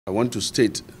I want to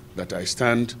state that I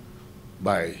stand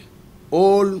by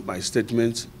all my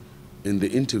statements in the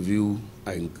interview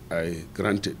I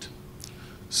granted.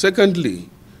 Secondly,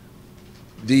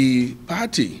 the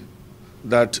party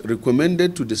that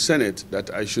recommended to the Senate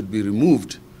that I should be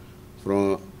removed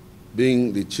from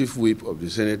being the chief whip of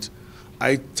the Senate,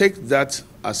 I take that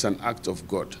as an act of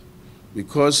God,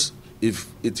 because if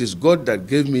it is God that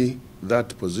gave me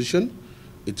that position,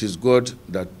 it is God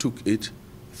that took it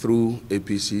through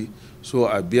APC, so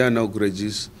I bear no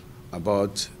grudges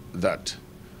about that.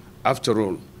 After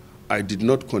all, I did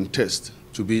not contest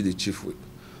to be the chief whip.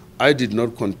 I did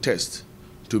not contest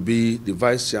to be the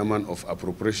vice chairman of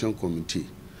Appropriation Committee.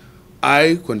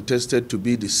 I contested to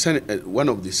be the one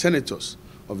of the senators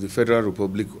of the Federal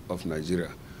Republic of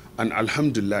Nigeria. And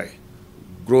Alhamdulillah,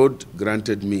 God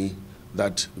granted me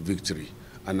that victory.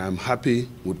 And I'm happy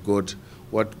with God,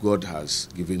 what God has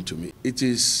given to me. It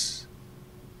is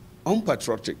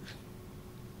unpatriotic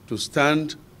to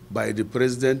stand by the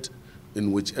president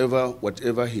in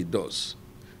whatever he does.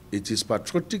 It is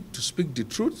patriotic to speak the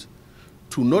truth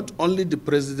to not only the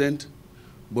president,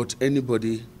 but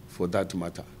anybody for that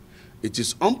matter. It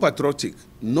is unpatriotic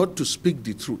not to speak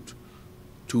the truth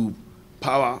to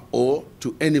power or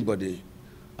to anybody,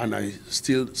 and I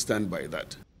still stand by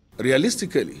that.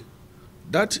 Realistically,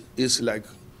 that is like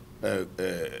a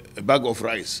bag of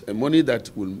rice, a money that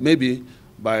will maybe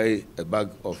buy a bag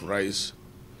of rice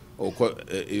or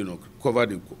cover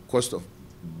the cost of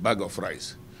bag of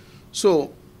rice.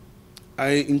 So I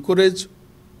encourage,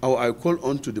 or I call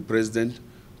on to the president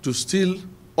to still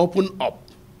open up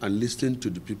and listen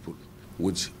to the people,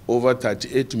 with over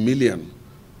 38 million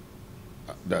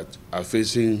that are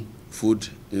facing food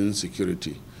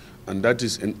insecurity. And that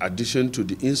is in addition to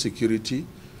the insecurity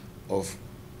of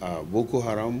Boko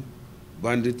Haram,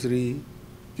 banditry,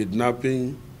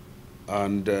 kidnapping,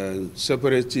 and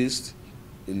separatists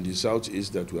in the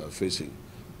southeast that we are facing.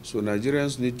 So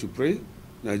Nigerians need to pray.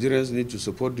 Nigerians need to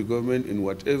support the government in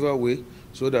whatever way,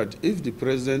 so that if the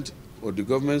president or the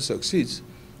government succeeds,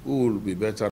 we will be better